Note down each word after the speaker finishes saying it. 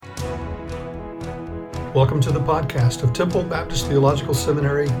Welcome to the podcast of Temple Baptist Theological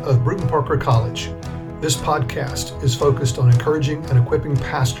Seminary of Brewton Parker College. This podcast is focused on encouraging and equipping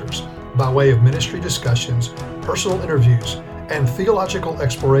pastors by way of ministry discussions, personal interviews, and theological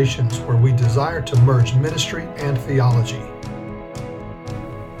explorations where we desire to merge ministry and theology.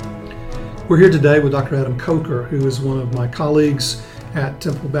 We're here today with Dr. Adam Coker, who is one of my colleagues at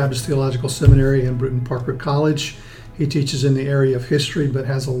Temple Baptist Theological Seminary and Brewton Parker College. He teaches in the area of history, but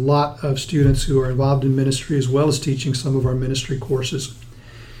has a lot of students who are involved in ministry as well as teaching some of our ministry courses.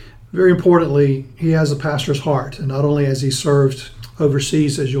 Very importantly, he has a pastor's heart, and not only has he served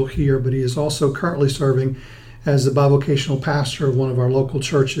overseas, as you'll hear, but he is also currently serving as the bivocational pastor of one of our local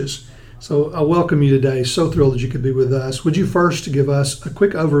churches. So I welcome you today. So thrilled that you could be with us. Would you first give us a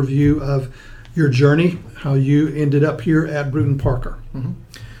quick overview of your journey, how you ended up here at Brewton Parker?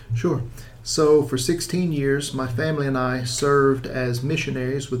 Sure. So for 16 years, my family and I served as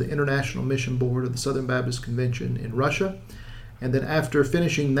missionaries with the International Mission Board of the Southern Baptist Convention in Russia. And then after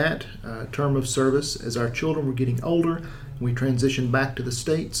finishing that term of service, as our children were getting older, we transitioned back to the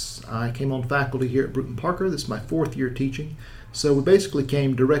States. I came on faculty here at Brewton Parker. This is my fourth year teaching. So we basically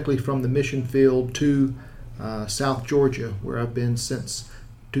came directly from the mission field to South Georgia, where I've been since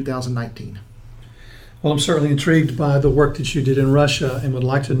 2019. Well, I'm certainly intrigued by the work that you did in Russia and would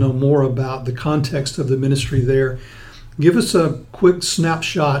like to know more about the context of the ministry there. Give us a quick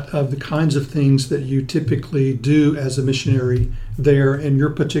snapshot of the kinds of things that you typically do as a missionary there and your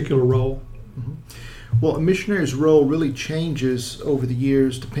particular role. Well, a missionary's role really changes over the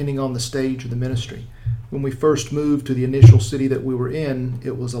years depending on the stage of the ministry. When we first moved to the initial city that we were in,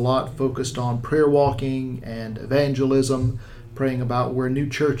 it was a lot focused on prayer walking and evangelism, praying about where new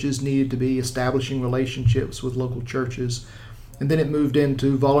churches needed to be, establishing relationships with local churches. And then it moved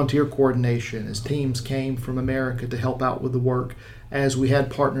into volunteer coordination as teams came from America to help out with the work, as we had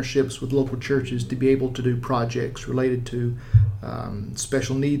partnerships with local churches to be able to do projects related to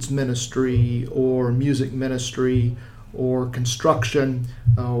special needs ministry or music ministry or construction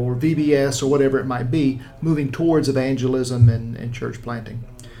or VBS or whatever it might be, moving towards evangelism and church planting.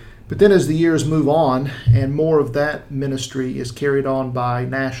 But then as the years move on and more of that ministry is carried on by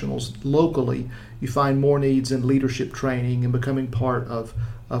nationals locally, you find more needs in leadership training and becoming part of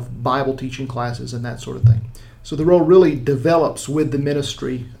Bible teaching classes and that sort of thing. So the role really develops with the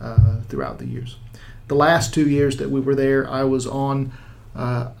ministry throughout the years. The last 2 years that we were there, I was on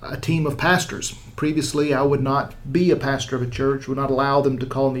a team of pastors. Previously, I would not be a pastor of a church, would not allow them to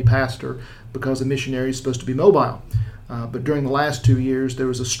call me pastor because a missionary is supposed to be mobile. But during the last 2 years, there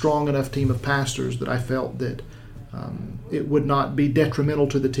was a strong enough team of pastors that I felt that it would not be detrimental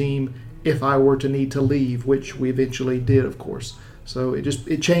to the team if I were to need to leave, which we eventually did, of course. So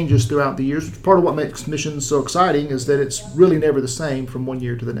it changes throughout the years. Part of what makes missions so exciting is that it's really never the same from one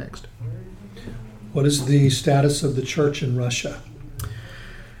year to the next. What is the status of the church in Russia?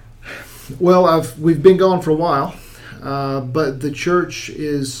 Well, we've been gone for a while, but the church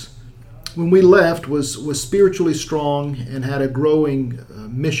is, when we left, was spiritually strong and had a growing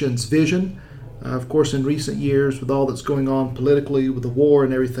missions vision. Of course, in recent years, with all that's going on politically, with the war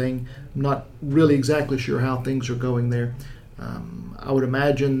and everything, I'm not really exactly sure how things are going there. I would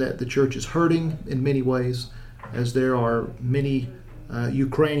imagine that the church is hurting in many ways, as there are many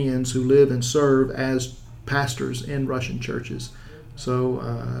Ukrainians who live and serve as pastors in Russian churches. So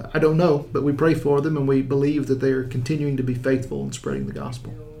I don't know, but we pray for them and we believe that they are continuing to be faithful in spreading the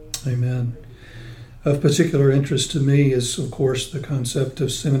gospel. Amen. Of particular interest to me is, of course, the concept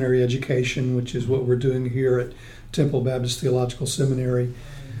of seminary education, which is what we're doing here at Temple Baptist Theological Seminary.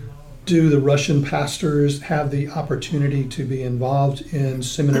 Do the Russian pastors have the opportunity to be involved in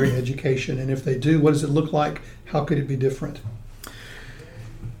seminary education? And if they do, what does it look like? How could it be different?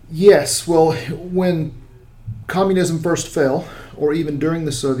 Yes. Well, when communism first fell, or even during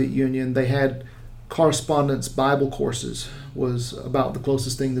the Soviet Union, they had correspondence Bible courses was about the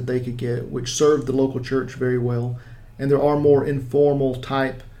closest thing that they could get, which served the local church very well. And there are more informal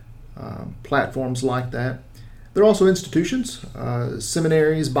type platforms like that. There are also institutions,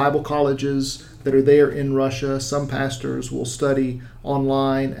 seminaries, Bible colleges that are there in Russia. Some pastors will study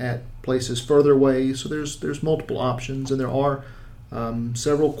online at places further away. So there's multiple options, and there are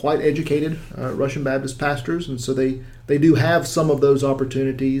several quite educated Russian Baptist pastors, and so they do have some of those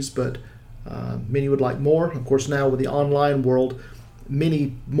opportunities, but many would like more. Of course, now with the online world,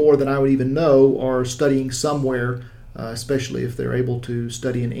 many more than I would even know are studying somewhere, especially if they're able to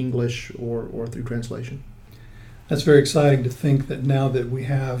study in English or through translation. That's very exciting to think that now that we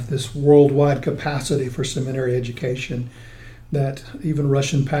have this worldwide capacity for seminary education, that even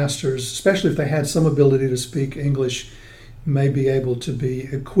Russian pastors, especially if they had some ability to speak English, may be able to be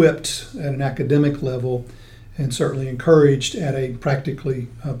equipped at an academic level and certainly encouraged at a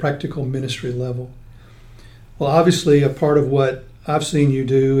practical ministry level. Well, obviously, a part of what I've seen you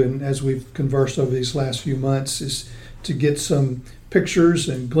do, and as we've conversed over these last few months, is to get some pictures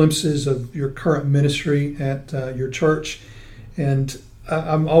and glimpses of your current ministry at your church. And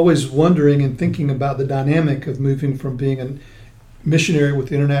I'm always wondering and thinking about the dynamic of moving from being a missionary with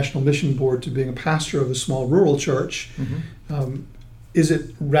the International Mission Board to being a pastor of a small rural church. Is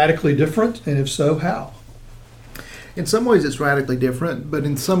it radically different? And if so, how? In some ways it's radically different, but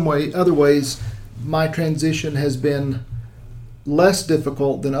in other ways, my transition has been less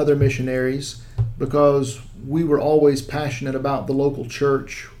difficult than other missionaries because we were always passionate about the local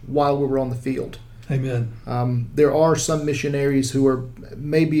church while we were on the field. Amen. There are some missionaries who are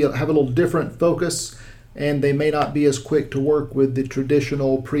maybe have a little different focus, and they may not be as quick to work with the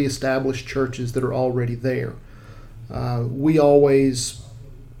traditional pre-established churches that are already there. We always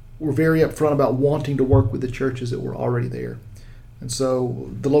were very upfront about wanting to work with the churches that were already there. And so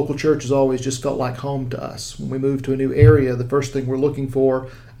the local church has always just felt like home to us. When we move to a new area, the first thing we're looking for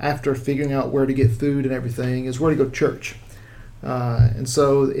after figuring out where to get food and everything is where to go to church. And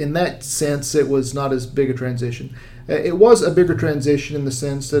so in that sense, it was not as big a transition. It was a bigger transition in the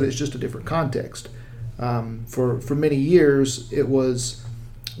sense that it's just a different context. For many years, it was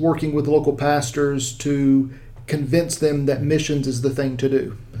working with local pastors to convince them that missions is the thing to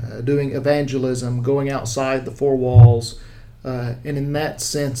do, doing evangelism, going outside the four walls. And in that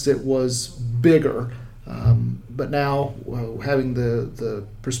sense, it was bigger. But now, having the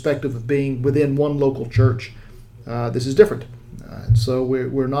perspective of being within one local church, this is different. So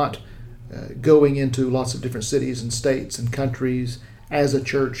we're not going into lots of different cities and states and countries as a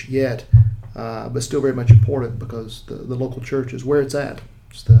church yet, but still very much important because the local church is where it's at.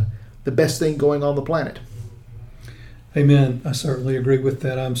 It's the best thing going on the planet. Amen. I certainly agree with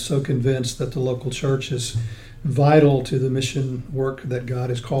that. I'm so convinced that the local church is vital to the mission work that God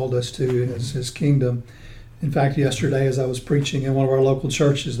has called us to as His kingdom. In fact, yesterday as I was preaching in one of our local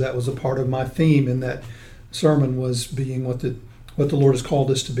churches, that was a part of my theme in that sermon, was being what the Lord has called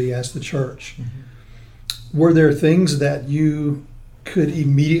us to be as the church. Were there things that you could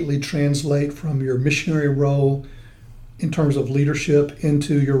immediately translate from your missionary role in terms of leadership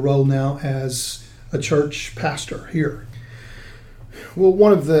into your role now as a church pastor here? Well,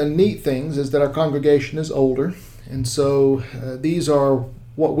 one of the neat things is that our congregation is older, and so these are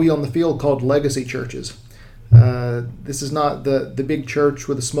what we on the field called legacy churches. This is not the big church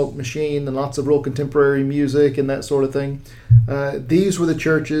with a smoke machine and lots of real contemporary music and that sort of thing. These were the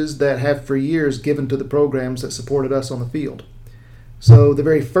churches that have for years given to the programs that supported us on the field. So the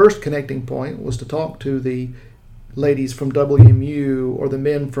very first connecting point was to talk to the ladies from WMU or the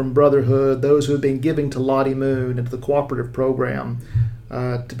men from Brotherhood, those who have been giving to Lottie Moon and to the cooperative program,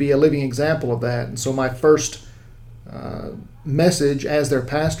 to be a living example of that. And so my first message as their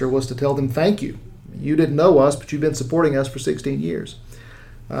pastor was to tell them, thank you. You didn't know us, but you've been supporting us for 16 years.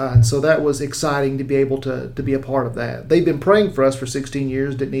 And so that was exciting to be able to be a part of that. They've been praying for us for 16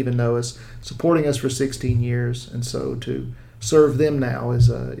 years, didn't even know us, supporting us for 16 years. And so to serve them now is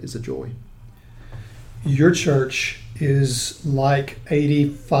a joy. Your church is like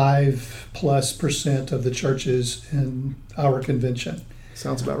 85+% of the churches in our convention.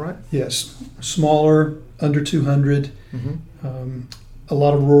 Sounds about right. Yes. Smaller, under 200. A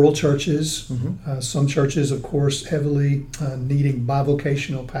lot of rural churches. Some churches, of course, heavily needing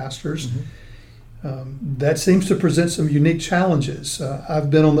bivocational pastors. That seems to present some unique challenges. I've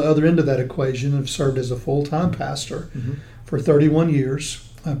been on the other end of that equation. I've served as a full-time pastor for 31 years.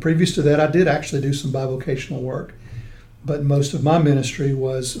 Previous to that, I did actually do some bivocational work, but most of my ministry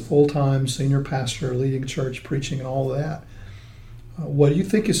was full-time senior pastor, leading church, preaching, and all of that. What do you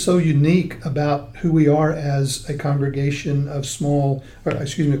think is so unique about who we are as a congregation of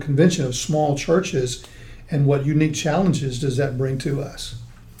a convention of small churches, and what unique challenges does that bring to us?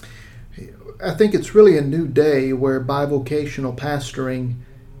 I think it's really a new day where bivocational pastoring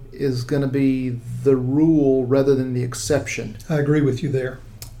is going to be the rule rather than the exception. I agree with you there.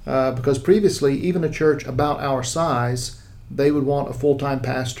 Because previously, even a church about our size, they would want a full-time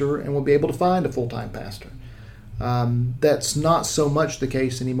pastor and would be able to find a full-time pastor. That's not so much the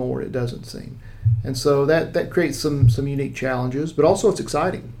case anymore, it doesn't seem. And so that creates some unique challenges, but also it's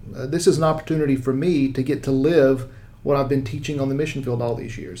exciting. This is an opportunity for me to get to live what I've been teaching on the mission field all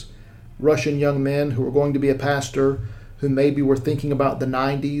these years. Russian young men who are going to be a pastor, who maybe were thinking about the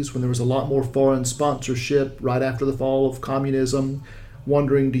 90s when there was a lot more foreign sponsorship right after the fall of communism,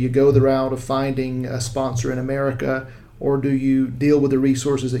 wondering, do you go the route of finding a sponsor in America, or do you deal with the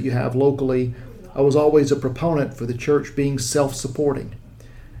resources that you have locally? I was always a proponent for the church being self-supporting.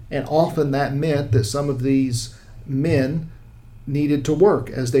 And often that meant that some of these men needed to work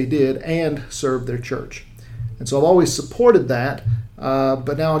as they did and serve their church. And so I've always supported that,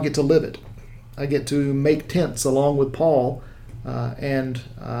 but now I get to live it. I get to make tents along with Paul and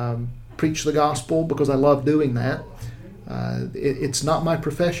preach the gospel because I love doing that. It's not my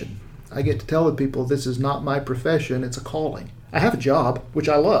profession. I get to tell the people this is not my profession, it's a calling. I have a job, which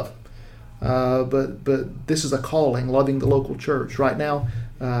I love, but this is a calling, loving the local church right now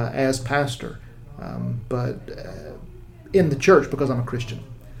as pastor, but in the church because I'm a Christian.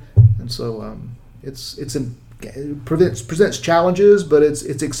 And so it presents challenges, but it's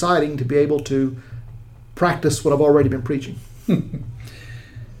exciting to be able to practice what I've already been preaching.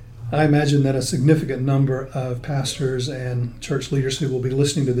 I imagine that a significant number of pastors and church leaders who will be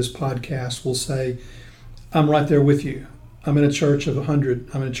listening to this podcast will say, I'm right there with you. I'm in a church of 100.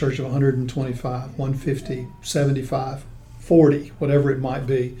 I'm in a church of 125, 150, 75, 40, whatever it might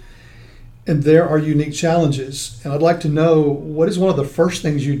be. And there are unique challenges. And I'd like to know, what is one of the first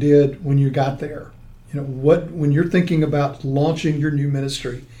things you did when you got there? When you're thinking about launching your new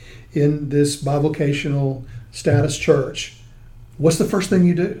ministry in this bivocational status church, what's the first thing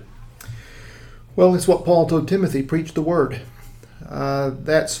you do? Well, it's what Paul told Timothy, preach the word.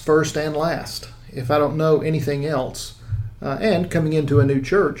 That's first and last. If I don't know anything else, and coming into a new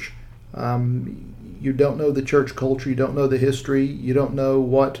church, you don't know the church culture, you don't know the history, you don't know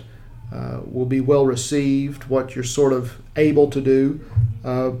what will be well received, what you're sort of able to do,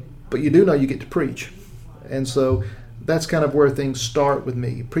 but you do know you get to preach. And so that's kind of where things start with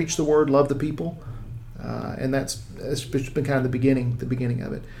me. Preach the word, love the people, and that's been kind of the beginning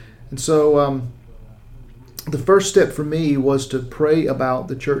of it. And so the first step for me was to pray about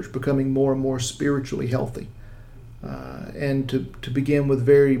the church becoming more and more spiritually healthy, and to begin with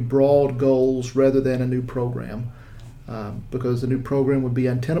very broad goals rather than a new program, because the new program would be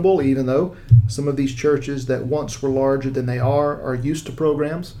untenable, even though some of these churches that once were larger than they are used to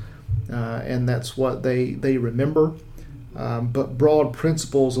programs, and that's what they remember. But broad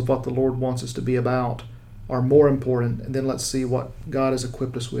principles of what the Lord wants us to be about are more important, and then let's see what God has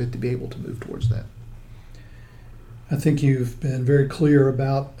equipped us with to be able to move towards that. I think you've been very clear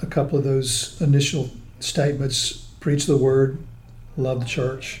about a couple of those initial statements. Preach the word, love the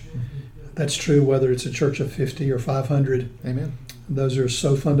church. Mm-hmm. That's true whether it's a church of 50 or 500. Amen. Those are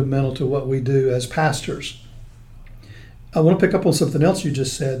so fundamental to what we do as pastors. I want to pick up on something else you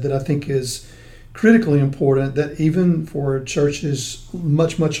just said that I think is critically important, that even for churches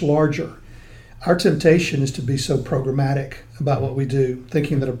much, much larger, our temptation is to be so programmatic about what we do,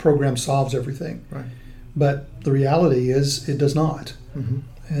 thinking that a program solves everything. Right. But the reality is it does not. Mm-hmm.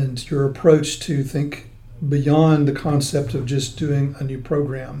 And your approach to think beyond the concept of just doing a new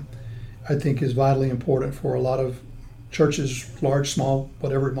program, I think, is vitally important for a lot of churches, large, small,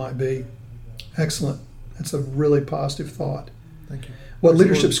 whatever it might be. Excellent. That's a really positive thought. Thank you. What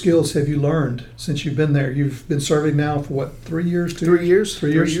leadership skills have you learned since you've been there? You've been serving now for what, 3 years? 3 years.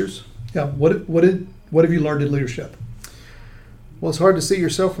 3 years. Yeah. What have you learned in leadership? Well, it's hard to see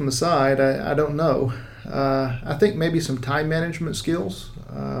yourself from the side. I don't know. I think maybe some time management skills,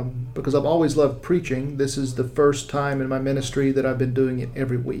 because I've always loved preaching. This is the first time in my ministry that I've been doing it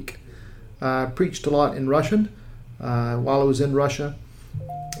every week. I preached a lot in Russian while I was in Russia,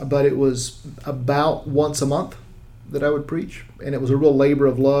 but it was about once a month that I would preach, and it was a real labor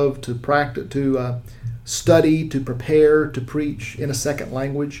of love to practice, to study, to prepare, to preach in a second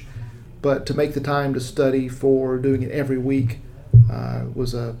language. But to make the time to study for doing it every week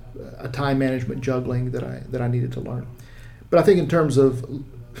was a time management juggling that I needed to learn. But I think in terms of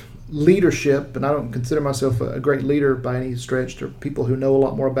leadership, and I don't consider myself a great leader by any stretch, there are people who know a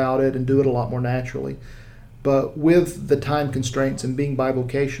lot more about it and do it a lot more naturally. But with the time constraints and being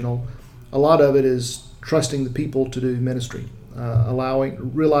bivocational, a lot of it is trusting the people to do ministry,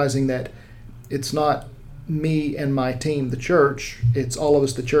 realizing that it's not me and my team, the church, it's all of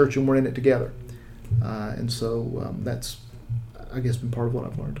us, the church, and we're in it together. And so that's, I guess, been part of what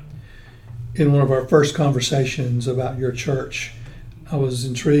I've learned. In one of our first conversations about your church, I was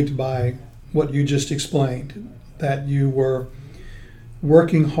intrigued by what you just explained, that you were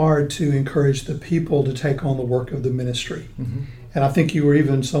working hard to encourage the people to take on the work of the ministry. Mm-hmm. And I think you were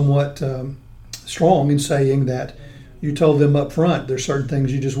even somewhat strong in saying that you told them up front there's certain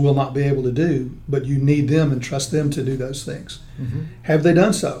things you just will not be able to do, but you need them and trust them to do those things. Mm-hmm. Have they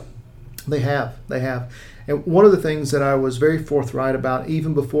done so? They have. And one of the things that I was very forthright about,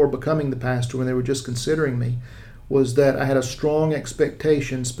 even before becoming the pastor, when they were just considering me, was that I had a strong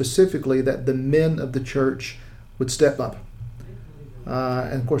expectation specifically that the men of the church would step up.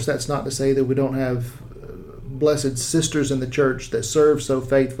 And of course, that's not to say that we don't have blessed sisters in the church that serve so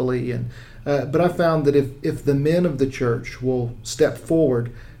faithfully. But I found that if the men of the church will step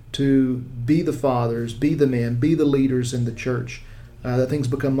forward to be the fathers, be the men, be the leaders in the church, that things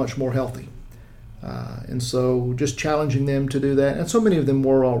become much more healthy. And so just challenging them to do that. And so many of them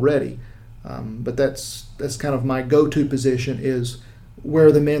were already. But that's kind of my go-to position is where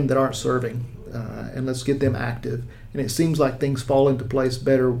are the men that aren't serving? And let's get them active. And it seems like things fall into place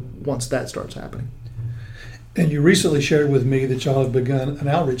better once that starts happening. And you recently shared with me that y'all have begun an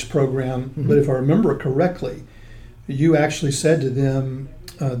outreach program, Mm-hmm. but if I remember correctly, you actually said to them,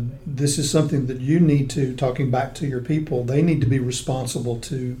 this is something that you need to, talking back to your people, they need to be responsible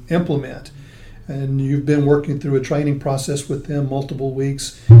to implement. And you've been working through a training process with them multiple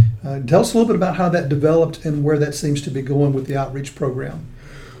weeks. Tell us a little bit about how that developed and where that seems to be going with the outreach program.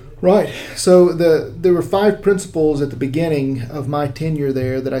 Right. So there were 5 principles at the beginning of my tenure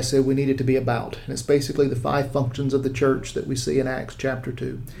there that I said we needed to be about. And it's basically the 5 functions of the church that we see in Acts chapter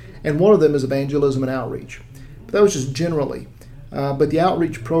 2. And one of them is evangelism and outreach. But that was just generally. But the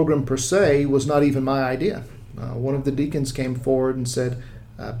outreach program per se was not even my idea. One of the deacons came forward and said,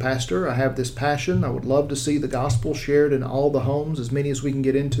 Pastor, I have this passion. I would love to see the gospel shared in all the homes, as many as we can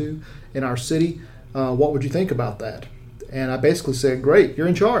get into in our city. What would you think about that? And I basically said, great, you're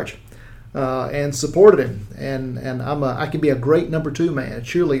in charge, and supported him. And I can be a great number 2 man, a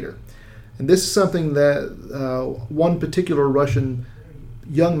cheerleader. And this is something that one particular Russian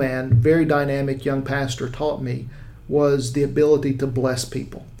young man, very dynamic young pastor, taught me, was the ability to bless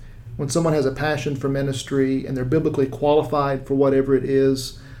people. When someone has a passion for ministry and they're biblically qualified for whatever it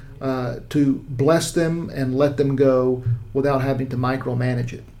is, to bless them and let them go without having to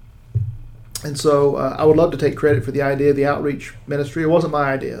micromanage it. And so I would love to take credit for the idea of the outreach ministry. It wasn't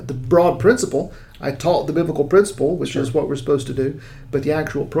my idea. The broad principle, I taught the biblical principle, which is what we're supposed to do. But the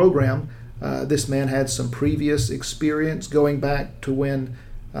actual program, this man had some previous experience going back to when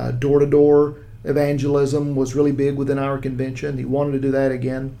door-to-door evangelism was really big within our convention. He wanted to do that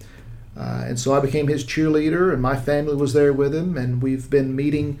again. And so I became his cheerleader, and my family was there with him, and we've been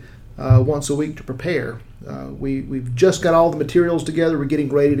meeting once a week to prepare. We've just got all the materials together. We're getting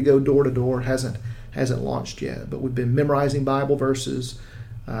ready to go door to door. Hasn't launched yet, but we've been memorizing Bible verses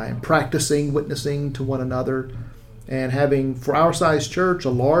and practicing witnessing to one another, and having, for our size church,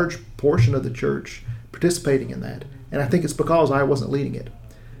 a large portion of the church participating in that. And I think it's because I wasn't leading it,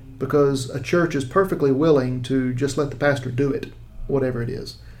 because a church is perfectly willing to just let the pastor do it, whatever it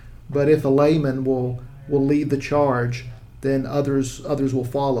is. But if a layman will lead the charge, then others will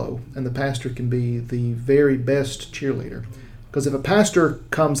follow, and the pastor can be the very best cheerleader. Because if a pastor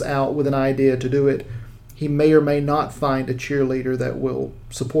comes out with an idea to do it, he may or may not find a cheerleader that will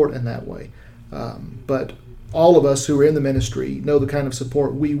support in that way. But all of us who are in the ministry know the kind of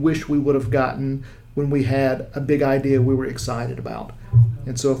support we wish we would have gotten when we had a big idea we were excited about.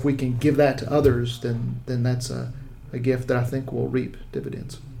 And so if we can give that to others, then that's a gift that I think will reap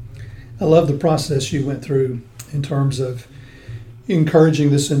dividends. I love the process you went through in terms of encouraging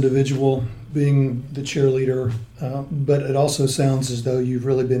this individual, being the cheerleader, but it also sounds as though you've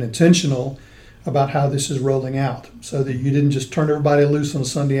really been intentional about how this is rolling out, so that you didn't just turn everybody loose on a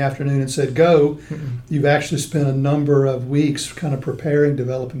Sunday afternoon and said, go. Mm-mm. You've actually spent a number of weeks kind of preparing,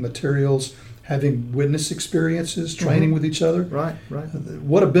 developing materials, having witness experiences, training with each other. Right.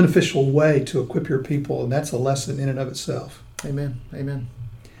 What a beneficial way to equip your people, and that's a lesson in and of itself. Amen.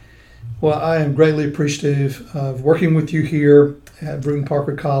 Well, I am greatly appreciative of working with you here at Bruton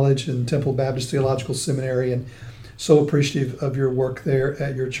Parker College and Temple Baptist Theological Seminary, and so appreciative of your work there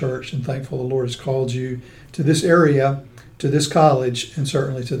at your church, and thankful the Lord has called you to this area, to this college, and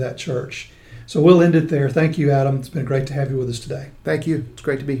certainly to that church. So we'll end it there. Thank you, Adam. It's been great to have you with us today. Thank you. It's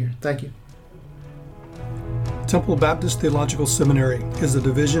great to be here. Thank you. Temple Baptist Theological Seminary is a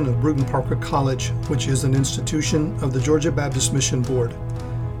division of Bruton Parker College, which is an institution of the Georgia Baptist Mission Board.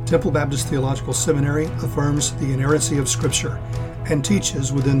 Temple Baptist Theological Seminary affirms the inerrancy of Scripture and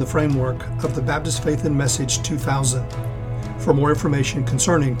teaches within the framework of the Baptist Faith and Message 2000. For more information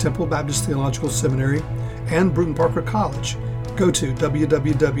concerning Temple Baptist Theological Seminary and Bruton Parker College, go to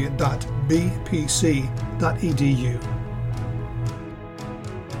www.bpc.edu.